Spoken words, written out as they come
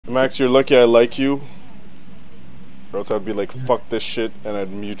Max, you're lucky I like you, or else I'd be like, fuck this shit, and I'd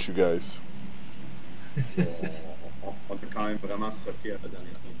mute you guys. On peut quand même vraiment socker à la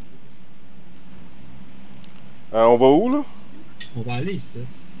dernière minute. On va où, là? On va aller ici.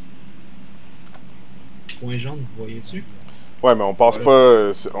 Point jaune, vous voyez dessus? Ouais, mais on passe Ouais.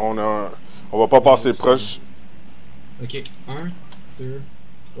 pas... on va pas passer proche. Ok, 1, 2,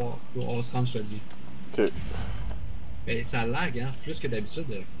 3, on va se rendre, je te dis. Ok. Mais ça lag, hein, plus que d'habitude,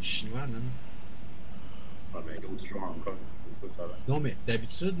 chinois, man. Ah, mais gros, tu joues encore. C'est ça, ça va. Non, mais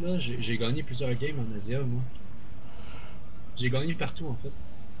d'habitude, là, j'ai gagné plusieurs games en Asia, moi. J'ai gagné partout, en fait.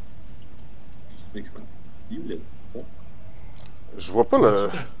 Mais comment? Il est où le petit point? Je vois pas Tu le...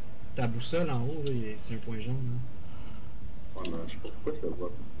 vois-tu ta boussole en haut, là, c'est un point jaune, là. Oh non, je sais pas pourquoi je le vois.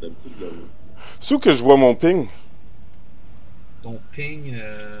 D'habitude, je le vois. C'est où que je vois mon ping? Ton ping,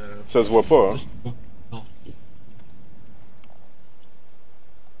 Ça se voit pas, hein? Non.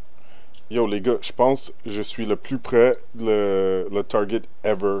 Yo, les gars, je pense que je suis le plus près le target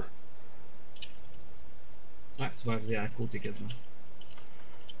ever. Ouais, tu vas arriver à côté quasiment.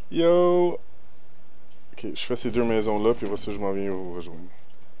 Yo! Ok, je fais ces deux maisons-là, puis après ça, je m'en viens vous rejoindre.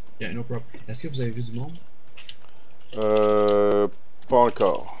 Yeah, no problem. Est-ce que vous avez vu du monde? Pas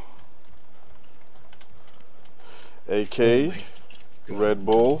encore. AK, Oh my God. Red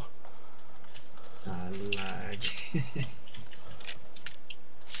Bull. Ça lag.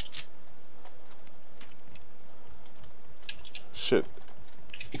 Shit.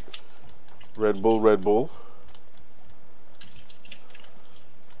 Red Bull, Red Bull.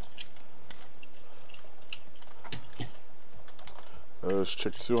 Je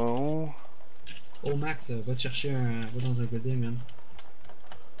check ça en haut. Oh Max, va te chercher un. Va dans un building, man.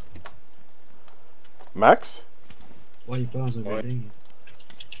 Max? Ouais, il est pas dans un Ouais. building.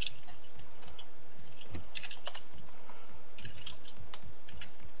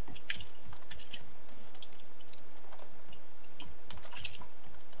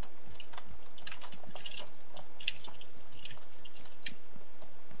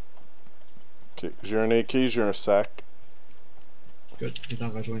 Ok, j'ai un AK, j'ai un sac. Good, il est en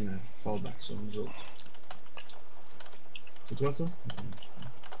rejoindre un fallback sur nous autres. C'est toi ça?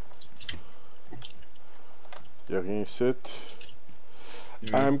 Y'a rien ici. Il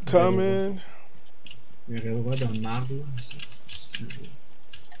y a un- I'm coming! Il y a un revolver dans le marbre là.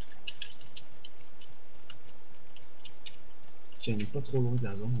 Si on est pas trop loin de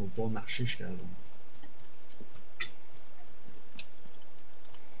la zone, on va pouvoir marcher jusqu'à la zone.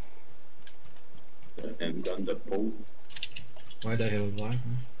 Un gun de peau. Ouais, de revolver. Hein.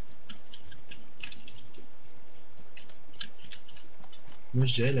 Moi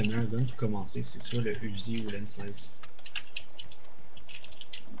je dirais le meilleur gun pour commencer, c'est soit le Uzi ou l'M16.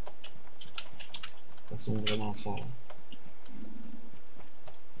 Ça sont vraiment forts.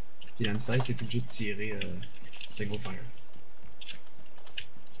 Puis l'M16 c'est obligé de tirer single fire.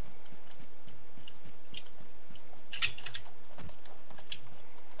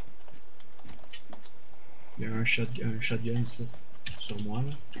 Il y a un shotgun ici, sur moi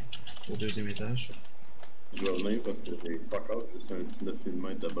là, au deuxième étage. Je vais venir parce que j'ai pas encore juste un 19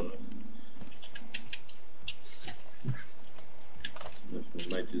 mm de brosse. 19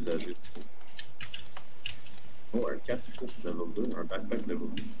 mm usagé. Oh, un 4-6 level 2, un backpack level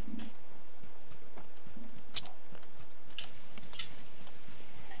 2.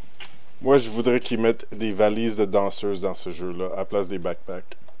 Moi, je voudrais qu'ils mettent des valises de danseuses dans ce jeu-là, à la place des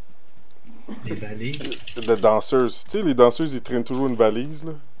backpacks. Des valises. De danseuses. Tu sais, les danseuses, ils traînent toujours une valise,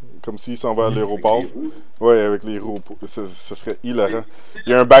 là. Comme s'ils s'en vont à l'aéroport. Avec les roues. Ouais, avec les roues. Ce serait hilarant.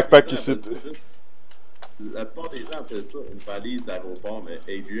 Il y a un backpack ici. La plupart des gens appellent ça une valise d'aéroport, mais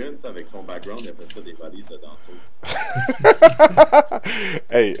Adrian, avec son background, il appelle ça des valises de danseuses.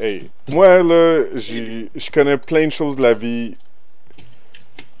 Hey. Moi, là, je connais plein de choses de la vie.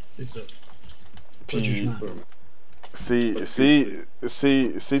 C'est ça. Pas de Puis, jugement. c'est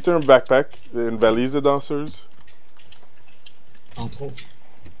un backpack, une valise de danseuse. Entre autres.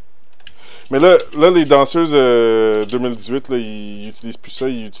 Mais là les danseuses 2018, là, ils utilisent plus ça,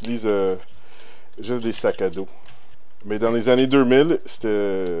 ils utilisent juste des sacs à dos. Mais dans les années 2000,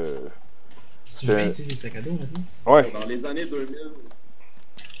 c'était... Tu viens utiliser des sacs à dos maintenant? Ouais. Dans les années 2000,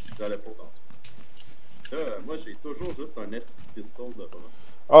 j'allais pas danser. Moi, j'ai toujours juste un esti pistol devant.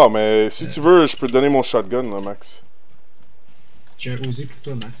 Ah, mais si tu veux, je peux te donner mon shotgun, là, Max. J'ai un Uzi pour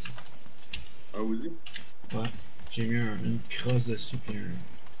toi, Max. Un Uzi? Ouais. J'ai mis une crosse dessus puis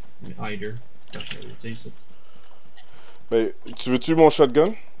un hider. Tiens ça. Mais, tu veux-tu mon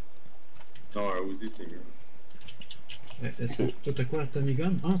shotgun? Non, un Uzi, c'est mieux. Est-ce que toi t'as quoi, un Tommy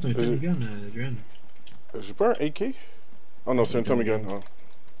Gun? Ah, t'as un Tommy Gun, Adrian. J'ai pas un AK? Oh non, c'est un Tommy Gun. Ouais.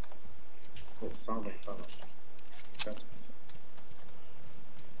 Pour 120 par an.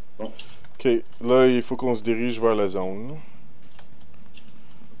 Bon. Ok, là, il faut qu'on se dirige vers la zone.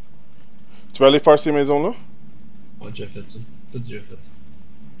 Tu vas aller faire ces maisons-là? On a déjà fait ça. Tout déjà fait.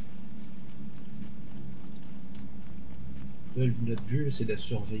 Là, notre but, c'est de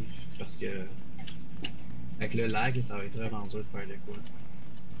survivre. Parce que. Avec le lag, ça va être vraiment dur de faire le coup.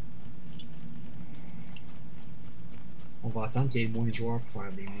 On va attendre qu'il y ait moins de joueurs pour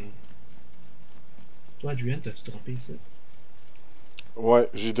faire des moves. Toi, Adrien, t'as-tu droppé ici? Ouais,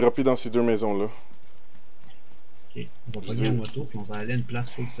 j'ai droppé dans ces deux maisons-là. Ok, on va pogner la moto, puis on va aller à une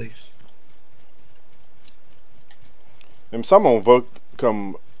place full safe. Il me semble qu'on va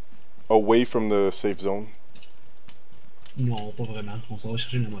comme away from the safe zone. Non, pas vraiment. On s'en va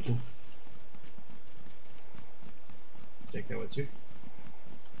chercher la moto. Check la voiture.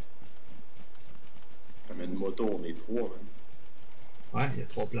 Comme une moto, on est 3, même. Ouais, il y a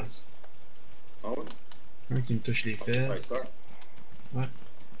 3 places. Ah ouais? Un qui me touche les fesses. Ouais.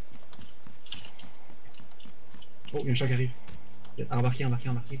 Oh, il y a un chat qui arrive. Embarquez, embarquez,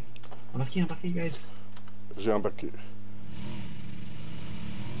 embarquez. Embarquez, embarquez, guys. J'ai embarqué.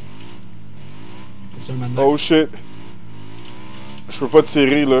 C'est un man Oh shit! Je peux pas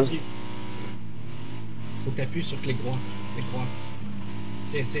tirer là. Faut que t'appuies sur clic droit. Clic droit.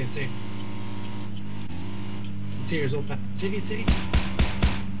 Tire, tire, tire. Tire les autres. Tirez, tirez.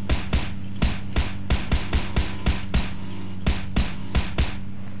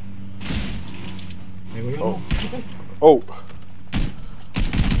 Mais voyons. Oh!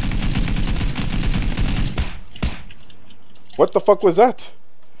 What the fuck was that?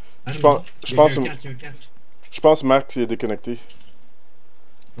 Ah, Je non, pense- je il y a pense- un casque, il y a un casque. Je pense Max est déconnecté.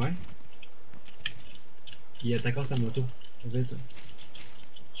 Ouais. Il attaque sa moto. Vite.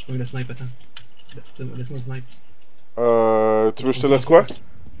 Je prends le snipe, attends. Laisse-moi le snipe. Tu veux que je te laisse quoi?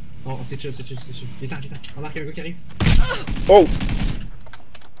 Oh, c'est chill, c'est chill, c'est chill. Viens-t'en, viens-t'en. Embarque, il y a un gars qui arrive. Oh!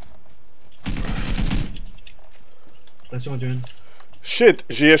 Attention, Adrian. Shit!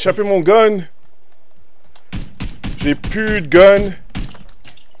 J'ai échappé mon gun! J'ai plus de gun!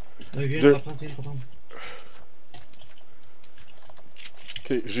 Viens, Deux. on va prendre, viens, on va prendre.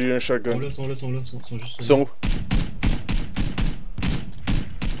 Ok, j'ai eu un Ils sont shotgun. là, ils sont là, ils sont là, ils sont juste Ils sont où?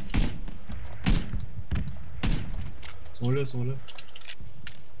 Ils sont là, ils sont là.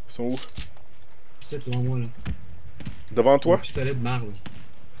 Ils sont où? Ici, devant moi, là. Devant Un toi? pistolet de marre, là.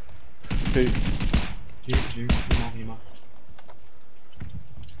 Ok. J'ai eu, il est mort, il est mort.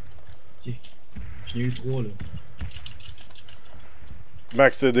 Ok. J'en ai eu 3, là.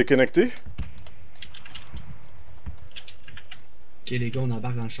 Max, t'es déconnecté? Ok, les gars, on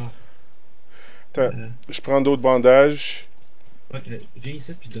embarque dans le char. Attends, je prends d'autres bandages. Ouais, viens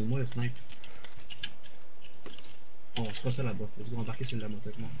ici, puis donne-moi le snipe. On fera ça là-bas. Let's go, embarquer sur la moto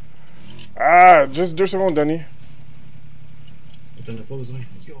avec moi. Ah! Juste 2 secondes, Danny. T'en as pas besoin.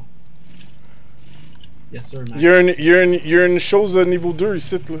 Let's go. Yes, sir, Max. Il y a une chose niveau 2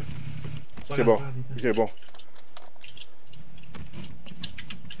 ici, là. Ok, bon. Ok, bon.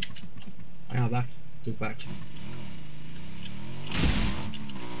 Allez, embarque. Tout pack.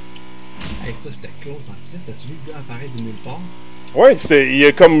 Hey, ça, c'était close en Christ. T'as suivi le gars apparaître de nulle part? Ouais, il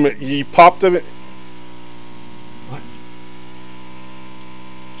est comme. Il popped avec. Ouais.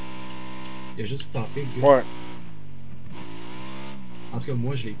 Il a juste popé, le gars. Ouais. En tout cas,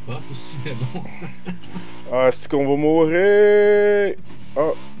 moi, je l'ai pop aussi, mais bon. Ah, c'est qu'on va mourir.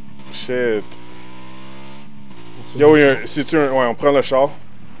 Oh, shit. Yo, c'est-tu un. Ouais, on prend le char.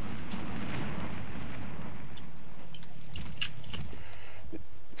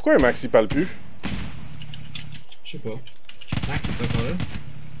 Pourquoi Max il parle plus? Je sais pas. Max, c'est encore là?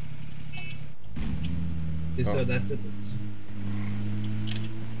 C'est ça, that's it, esti.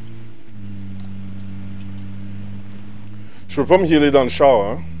 Je peux pas me healer dans le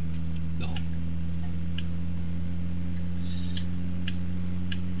char, hein? Non.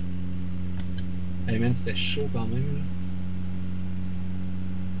 Hey man, c'était chaud quand même, là.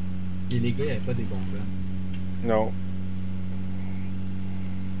 Et les gars, y'avaient pas des bons gars. Non.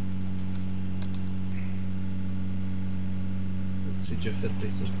 C'est déjà fait,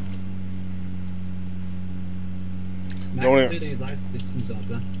 c'est ça. Max, Non, tire dans les airs si tu nous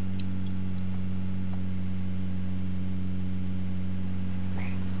entends.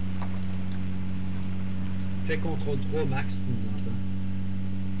 Fais contrôle 3, Max, si tu nous entends.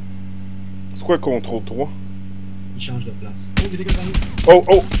 C'est quoi contrôle 3? Il change de place. Oh, il y a des gars dans nous! Oh,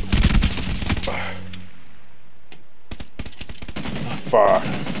 oh! Fuck.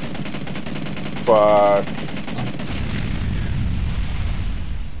 Fuck.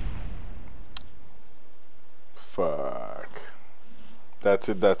 Fuck. That's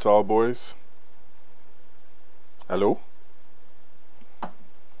it, that's all, boys. Allô?